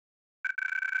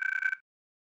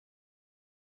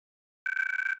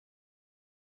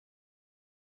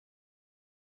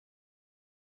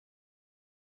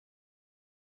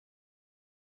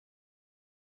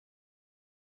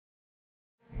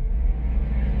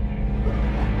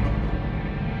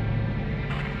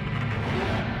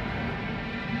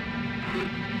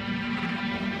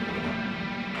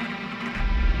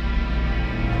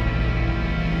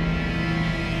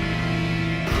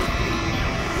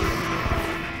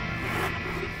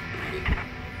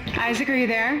Isaac, are you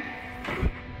there?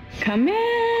 Come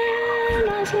in,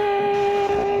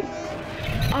 Isaac.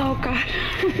 Oh, God.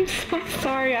 I'm so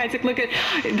sorry, Isaac. Look at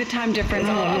the time difference.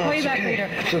 I'll call you back later.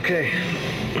 It's okay.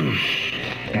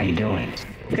 How you doing?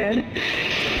 Good.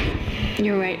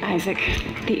 You're right, Isaac.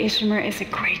 The Ishimura is a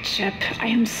great ship. I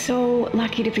am so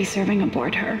lucky to be serving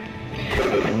aboard her.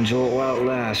 Enjoy it while it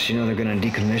lasts. You know they're gonna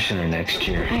decommission her next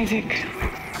year. Isaac,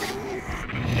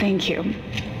 thank you.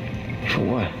 For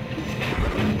what?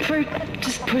 For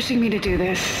just pushing me to do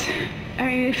this. I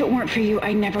mean, if it weren't for you,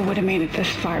 I never would have made it this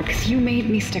far, because you made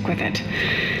me stick with it.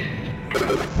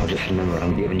 I'll just remember,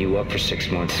 I'm giving you up for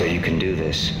 6 months so you can do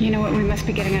this. You know what? We must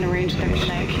be getting on a range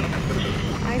Thursday.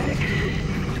 Isaac?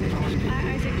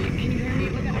 Isaac, can you hear me?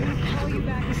 Look, I'm gonna call you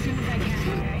back as soon as I can,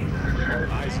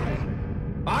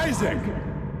 okay? Isaac!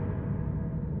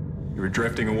 You were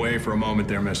drifting away for a moment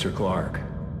there, Mr. Clark.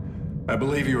 I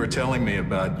believe you were telling me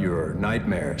about your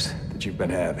nightmares that you've been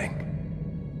having.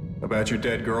 About your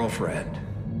dead girlfriend.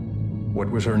 What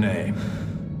was her name?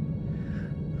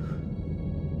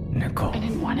 Nicole. I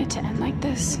didn't want it to end like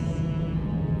this.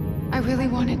 I really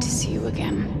wanted to see you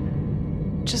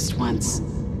again. Just once.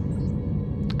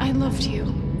 I loved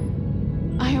you.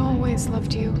 I always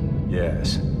loved you.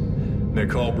 Yes.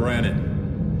 Nicole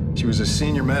Brennan. She was a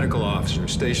senior medical officer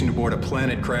stationed aboard a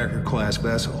Planet Cracker-class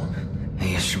vessel.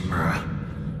 Hey, Ishimura.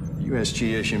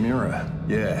 USG Ishimura,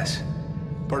 yes.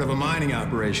 Part of a mining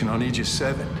operation on Aegis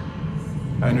 7.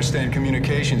 I understand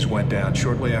communications went down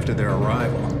shortly after their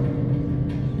arrival.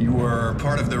 You were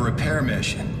part of the repair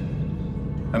mission.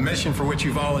 A mission for which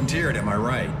you volunteered, am I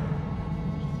right?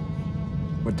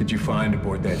 What did you find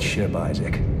aboard that ship,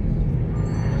 Isaac?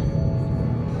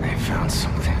 They found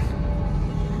something.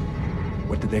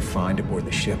 What did they find aboard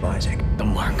the ship, Isaac? The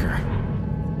marker.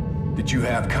 Did you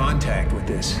have contact with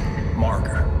this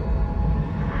marker?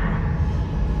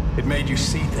 It made you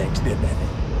see things, didn't it?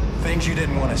 Things you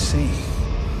didn't want to see.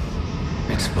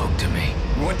 It spoke to me.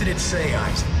 What did it say,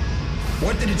 Isaac?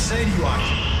 What did it say to you,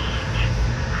 Isaac?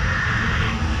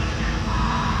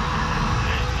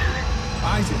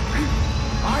 Isaac!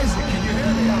 Isaac, can you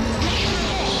hear me?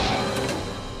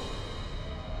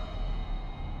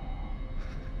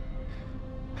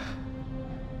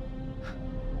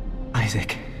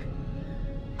 Isaac.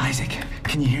 Isaac,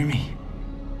 can you hear me?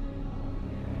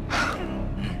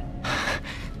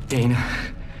 Dana,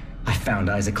 I found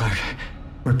Isaac Clark.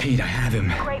 Repeat, I have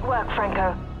him. Great work,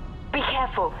 Franco. Be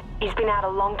careful. He's been out a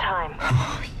long time.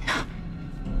 Oh, yeah.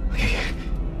 Okay.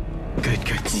 Good.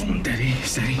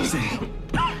 Steady.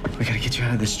 We gotta get you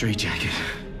out of this straitjacket.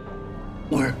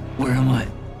 Where am I?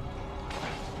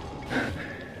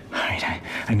 All right,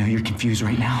 I know you're confused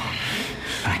right now.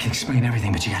 I can explain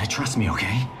everything, but you gotta trust me,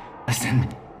 okay? Listen,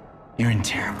 you're in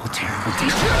terrible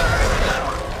danger.